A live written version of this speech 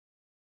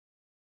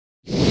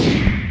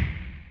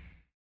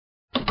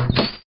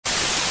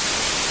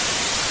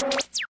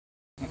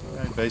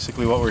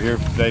Basically what we're here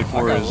today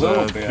for is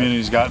the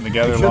community's gotten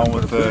together along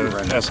with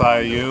the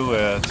SIU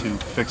to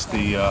fix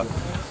the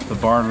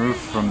barn roof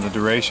from the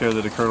derecho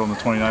that occurred on the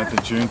 29th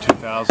of June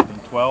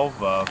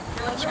 2012.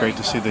 It's great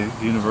to see the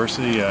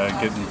university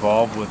get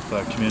involved with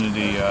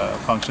community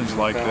functions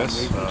like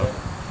this.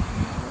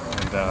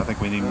 I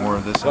think we need more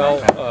of this in our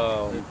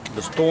town.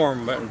 The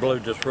storm went and blew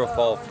this roof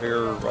off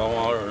here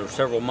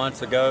several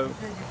months ago,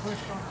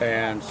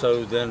 and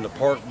so then the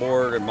park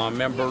board and my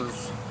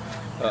members,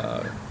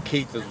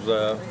 Keith is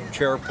the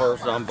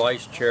chairperson, I'm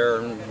vice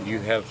chair, and you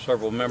have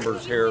several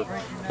members here,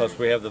 plus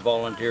we have the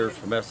volunteers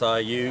from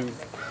SIU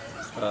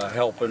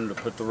helping to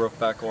put the roof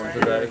back on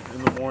today.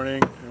 In the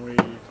morning, and we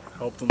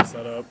helped them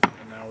set up,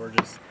 and now we're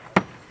just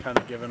kind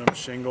of giving them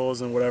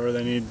shingles and whatever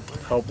they need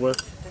help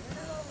with.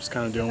 Just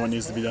kind of doing what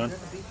needs to be done.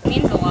 It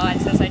means a lot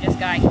since I just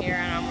got here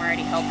and I'm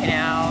already helping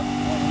out,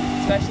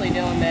 especially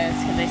doing this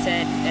because they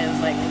said it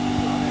was like,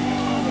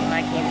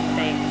 I can't even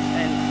think,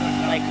 and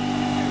like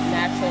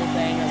natural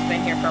thing that's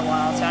been here for a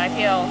while. So I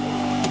feel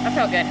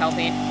good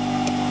helping,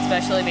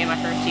 especially being my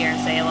first year in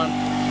Salem.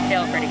 I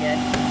feel pretty good.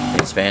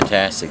 It's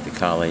fantastic. The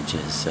college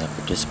is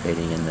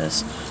participating in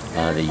this,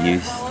 the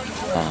youth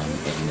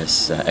in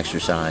this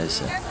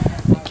exercise,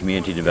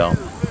 community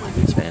development.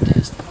 It's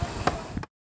fantastic.